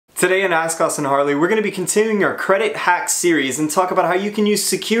Today on Ask Austin Harley, we're going to be continuing our credit hack series and talk about how you can use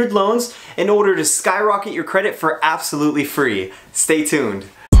secured loans in order to skyrocket your credit for absolutely free. Stay tuned.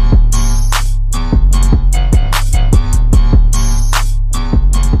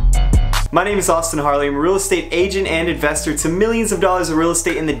 My name is Austin Harley. I'm a real estate agent and investor to millions of dollars of real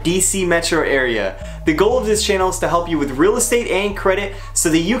estate in the DC metro area. The goal of this channel is to help you with real estate and credit so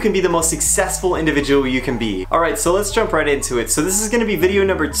that you can be the most successful individual you can be. Alright, so let's jump right into it. So this is going to be video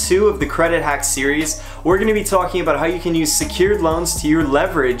number 2 of the credit hack series. We're going to be talking about how you can use secured loans to your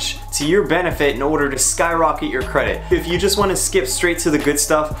leverage, to your benefit in order to skyrocket your credit. If you just want to skip straight to the good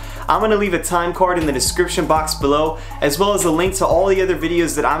stuff, I'm going to leave a time card in the description box below, as well as a link to all the other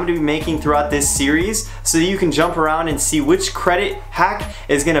videos that I'm going to be making throughout this series so that you can jump around and see which credit hack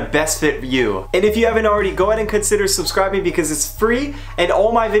is going to best fit you. And if you haven't already, go ahead and consider subscribing because it's free, and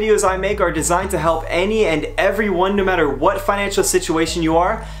all my videos I make are designed to help any and everyone, no matter what financial situation you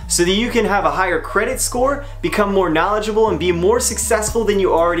are, so that you can have a higher credit score, become more knowledgeable, and be more successful than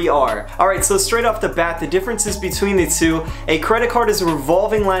you already are. Alright, so straight off the bat, the differences between the two: a credit card is a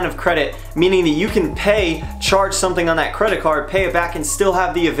revolving line of credit, meaning that you can charge something on that credit card, pay it back, and still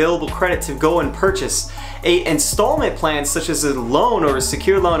have the available credit to go and purchase. A installment plan, such as a loan or a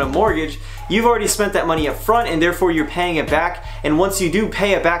secured loan, a mortgage, you've already spent that money up front and therefore you're paying it back, and once you do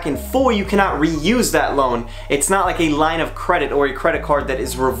pay it back in full, you cannot reuse that loan. It's not like a line of credit or a credit card that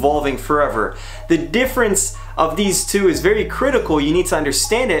is revolving forever. The difference of these two is very critical. You need to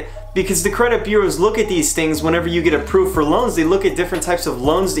understand it, because the credit bureaus look at these things whenever you get approved for loans. They look at different types of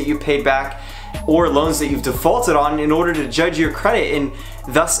loans that you paid back or loans that you've defaulted on in order to judge your credit and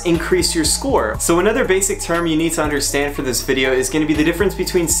thus increase your score. So another basic term you need to understand for this video is going to be the difference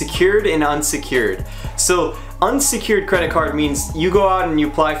between secured and unsecured. So unsecured credit card means you go out and you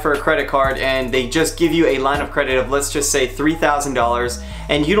apply for a credit card and they just give you a line of credit of, let's just say, $3,000,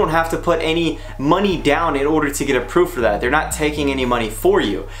 and you don't have to put any money down in order to get approved for that. They're not taking any money for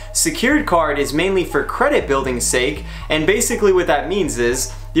you. Secured card is mainly for credit building's sake, and basically what that means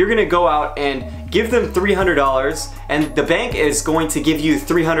is you're going to go out and give them $300, and the bank is going to give you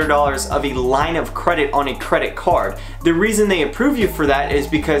 $300 of a line of credit on a credit card. The reason they approve you for that is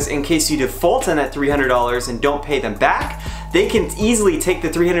because in case you default on that $300 and don't pay them back, they can easily take the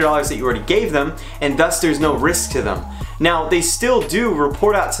 $300 that you already gave them, and thus there's no risk to them. Now, they still do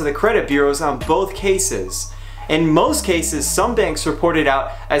report out to the credit bureaus on both cases. In most cases, some banks report it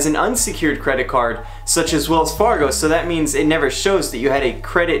out as an unsecured credit card, such as Wells Fargo, so that means it never shows that you had a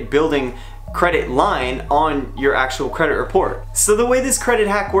credit building credit line on your actual credit report. So the way this credit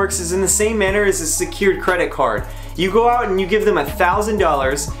hack works is in the same manner as a secured credit card. You go out and you give them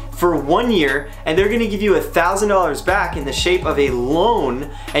 $1,000 for 1 year, and they're going to give you $1,000 back in the shape of a loan,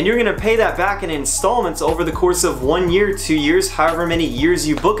 and you're going to pay that back in installments over the course of 1 year, 2 years, however many years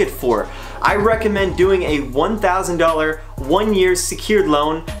you book it for. I recommend doing a $1,000 1-year secured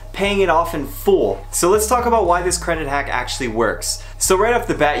loan, paying it off in full. So let's talk about why this credit hack actually works. So right off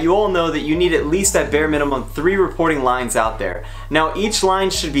the bat, you all know that you need at least at bare minimum 3 reporting lines out there. Now each line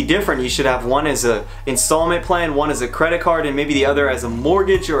should be different. You should have one as an installment plan, one as a credit card, and maybe the other as a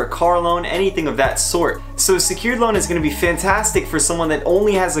mortgage or a car loan, anything of that sort. So a secured loan is going to be fantastic for someone that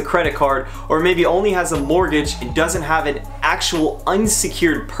only has a credit card or maybe only has a mortgage and doesn't have an actual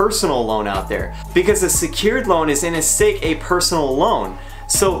unsecured personal loan out there, because a secured loan is in its sake a personal loan.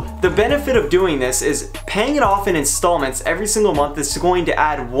 So the benefit of doing this is paying it off in installments every single month is going to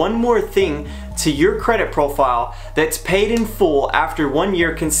add one more thing to your credit profile that's paid in full after 1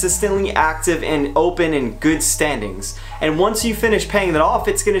 year, consistently active and open and good standings. And once you finish paying that off,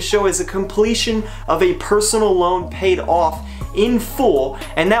 it's going to show as a completion of a personal loan paid off in full,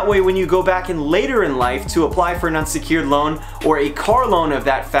 and that way when you go back in later in life to apply for an unsecured loan or a car loan of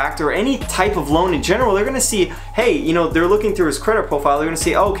that fact, or any type of loan in general, they're going to see, hey, you know, they're looking through his credit profile, they're going to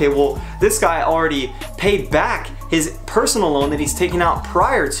see, oh, okay, well, this guy already paid back his personal loan that he's taken out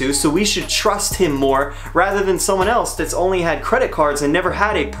prior to, so we should trust him more rather than someone else that's only had credit cards and never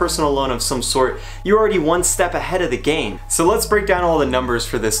had a personal loan of some sort. You're already one step ahead of the game. So let's break down all the numbers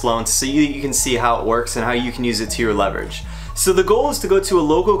for this loan so you can see how it works and how you can use it to your leverage. So the goal is to go to a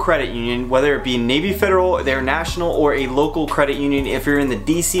local credit union, whether it be Navy Federal, their national, or a local credit union. If you're in the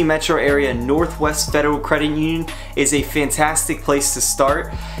DC metro area, Northwest Federal Credit Union is a fantastic place to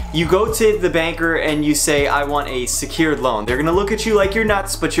start. You go to the banker and you say, I want a secured loan. They're gonna look at you like you're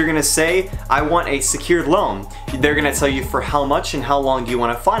nuts, but you're gonna say, I want a secured loan. They're gonna tell you for how much and how long do you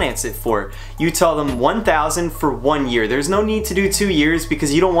want to finance it for. You tell them $1,000 for 1 year. There's no need to do 2 years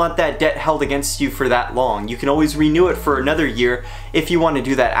because you don't want that debt held against you for that long. You can always renew it for another year if you want to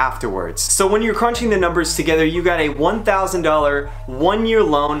do that afterwards. So when you're crunching the numbers together, you got a $1,000 one-year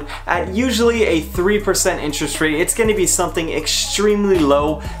loan at usually a 3% interest rate. It's going to be something extremely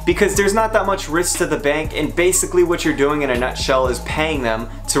low because there's not that much risk to the bank, and basically what you're doing in a nutshell is paying them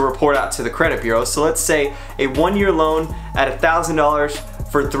to report out to the credit bureau. So let's say a one-year loan at $1,000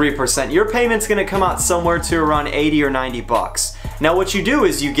 for 3%. Your payment's going to come out somewhere to around 80 or 90 bucks. Now what you do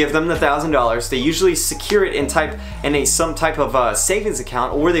is you give them the $1,000. They usually secure it in some type of savings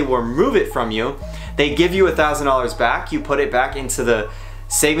account, or they will remove it from you. They give you $1,000 back. You put it back into the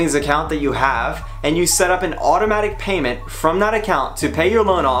savings account that you have, and you set up an automatic payment from that account to pay your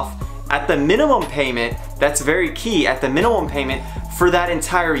loan off at the minimum payment. That's very key, at the minimum payment for that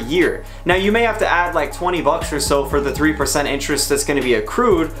entire year. Now you may have to add like 20 bucks or so for the 3% interest that's going to be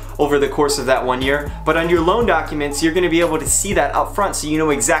accrued over the course of that 1 year, but on your loan documents you're going to be able to see that up front, so you know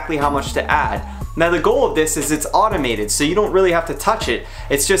exactly how much to add. Now the goal of this is it's automated, so you don't really have to touch it.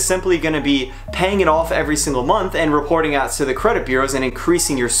 It's just simply going to be paying it off every single month and reporting out to the credit bureaus and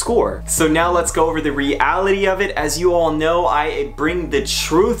increasing your score. So now let's go over the reality of it. As you all know, I bring the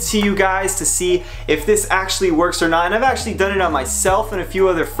truth to you guys to see if this actually works or not, and I've actually done it on myself, and a few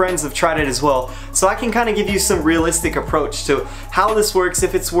other friends have tried it as well, so I can kind of give you some realistic approach to how this works,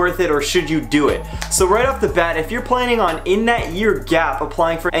 if it's worth it or should you do it. So right off the bat, if you're planning on in that year gap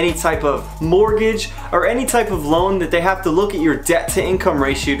applying for any type of mortgage or any type of loan, that they have to look at your debt to income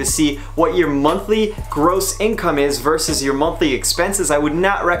ratio to see what your monthly gross income is versus your monthly expenses, I would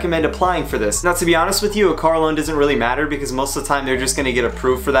not recommend applying for this. Now to be honest with you, a car loan doesn't really matter because most of the time they're just going to get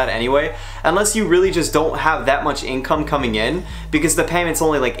approved for that anyway, unless you really just don't have that much income coming in, because the payment's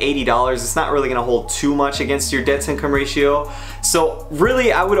only like $80. It's not really going to hold too much against your debt to income ratio. So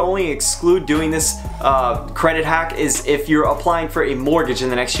really I would only exclude doing this credit hack is if you're applying for a mortgage in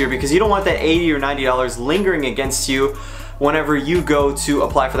the next year, because you don't want that $80 or $90 lingering against you whenever you go to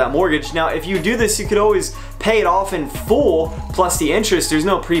apply for that mortgage. Now if you do this, you could always pay it off in full plus the interest. There's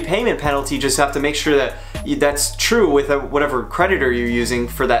no prepayment penalty. You just have to make sure that that's true with whatever creditor you're using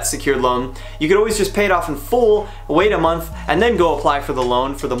for that secured loan. You could always just pay it off in full, wait a month, and then go apply for the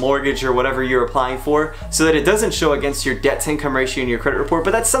loan, for the mortgage or whatever you're applying for, so that it doesn't show against your debt to income ratio in your credit report.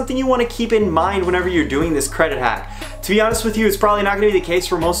 But that's something you want to keep in mind whenever you're doing this credit hack. To be honest with you, it's probably not going to be the case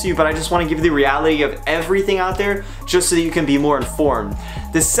for most of you, but I just want to give you the reality of everything out there just so that you can be more informed.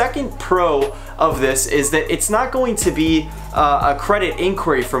 The second pro of this is that it's not going to be a credit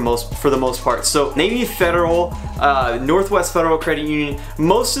inquiry for the most part. So Navy Federal, Northwest Federal Credit Union,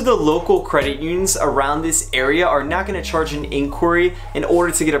 most of the local credit unions around this area are not going to charge an inquiry in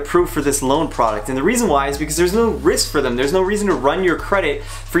order to get approved for this loan product. And the reason why is because there's no risk for them. There's no reason to run your credit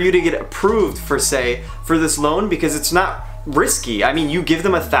for you to get approved for this loan, because it's not risky. I mean, you give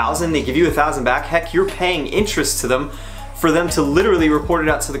them $1,000, they give you $1,000 back. Heck, you're paying interest to them for them to literally report it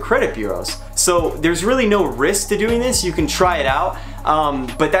out to the credit bureaus. So there's really no risk to doing this. You can try it out.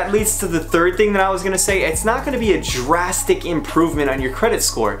 But that leads to the third thing that I was gonna say. It's not gonna be a drastic improvement on your credit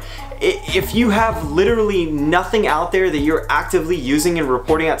score. If you have literally nothing out there that you're actively using and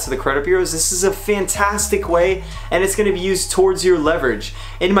reporting out to the credit bureaus, this is a fantastic way, and it's gonna be used towards your leverage.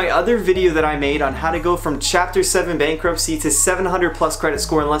 In my other video that I made on how to go from Chapter 7 bankruptcy to 700 plus credit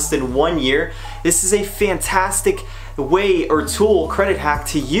score in less than 1 year, this is a fantastic way or tool, credit hack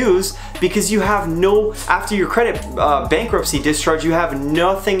to use, because you have after your credit bankruptcy discharge, you have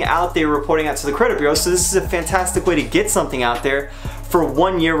nothing out there reporting out to the credit bureau. So this is a fantastic way to get something out there for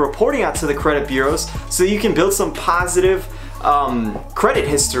 1 year reporting out to the credit bureaus, so you can build some positive credit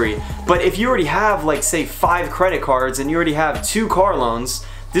history. But if you already have, like, say 5 credit cards and you already have 2 car loans,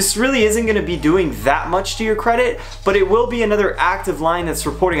 this really isn't going to be doing that much to your credit, but it will be another active line that's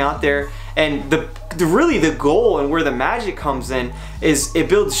reporting out there. And really the goal and where the magic comes in is it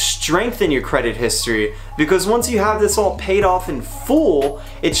builds strength in your credit history, because once you have this all paid off in full,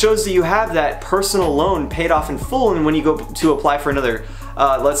 it shows that you have that personal loan paid off in full. And when you go to apply for another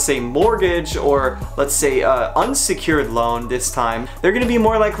let's say mortgage, or let's say unsecured loan this time, they're going to be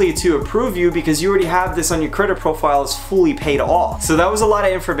more likely to approve you because you already have this on your credit profile as fully paid off. So that was a lot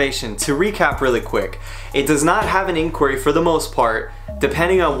of information. To recap really quick, it does not have an inquiry for the most part.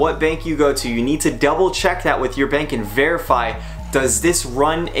 Depending on what bank you go to, you need to double check that with your bank and verify, does this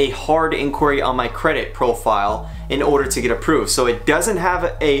run a hard inquiry on my credit profile in order to get approved? So it doesn't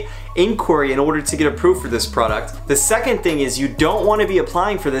have a inquiry in order to get approved for this product. The second thing is you don't want to be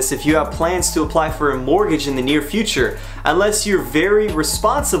applying for this if you have plans to apply for a mortgage in the near future, unless you're very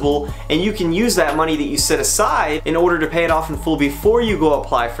responsible and you can use that money that you set aside in order to pay it off in full before you go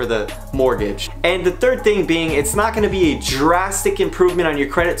apply for the mortgage. And the third thing being, it's not going to be a drastic improvement on your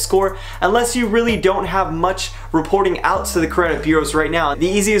credit score unless you really don't have much reporting out to the credit bureaus right now. The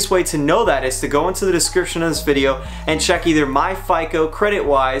easiest way to know that is to go into the description of this video and check either MyFICO,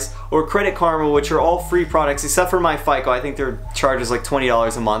 CreditWise, or Credit Karma, which are all free products except for MyFICO. I think their charge is like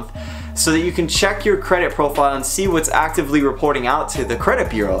 $20 a month, so that you can check your credit profile and see what's actively reporting out to the credit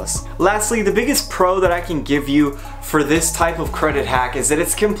bureaus. Lastly, the biggest pro that I can give you for this type of credit hack is that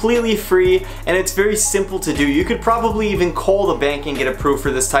it's completely free and it's very simple to do. You could probably even call the bank and get approved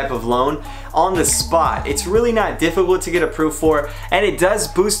for this type of loan on the spot. It's really not difficult to get approved for, and it does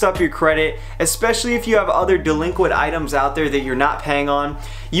boost up your credit, especially if you have other delinquent items out there that you're not paying on.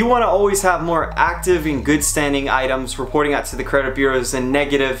 You want to always have more active and good standing items reporting out to the credit bureaus than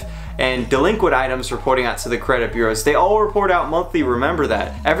negative and delinquent items reporting out to the credit bureaus. They all report out monthly, remember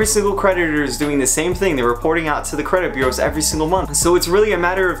that. Every single creditor is doing the same thing. They're reporting out to the credit bureaus every single month. So it's really a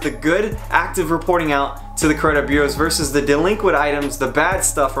matter of the good, active reporting out to the credit bureaus versus the delinquent items, the bad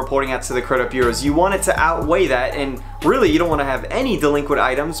stuff reporting out to the credit bureaus. You want it to outweigh that, and really you don't want to have any delinquent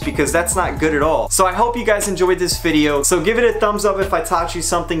items because that's not good at all. So I hope you guys enjoyed this video. So give it a thumbs up if I taught you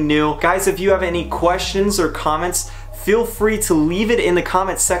something new. Guys, if you have any questions or comments, feel free to leave it in the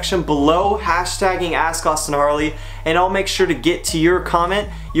comment section below, hashtagging Ask Austin Harley, and I'll make sure to get to your comment,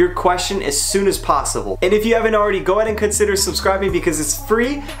 your question, as soon as possible. And if you haven't already, go ahead and consider subscribing because it's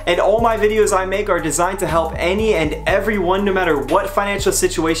free, and all my videos I make are designed to help any and everyone, no matter what financial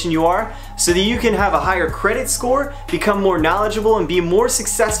situation you are, so that you can have a higher credit score, become more knowledgeable, and be more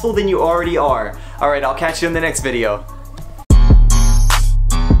successful than you already are. Alright, I'll catch you in the next video.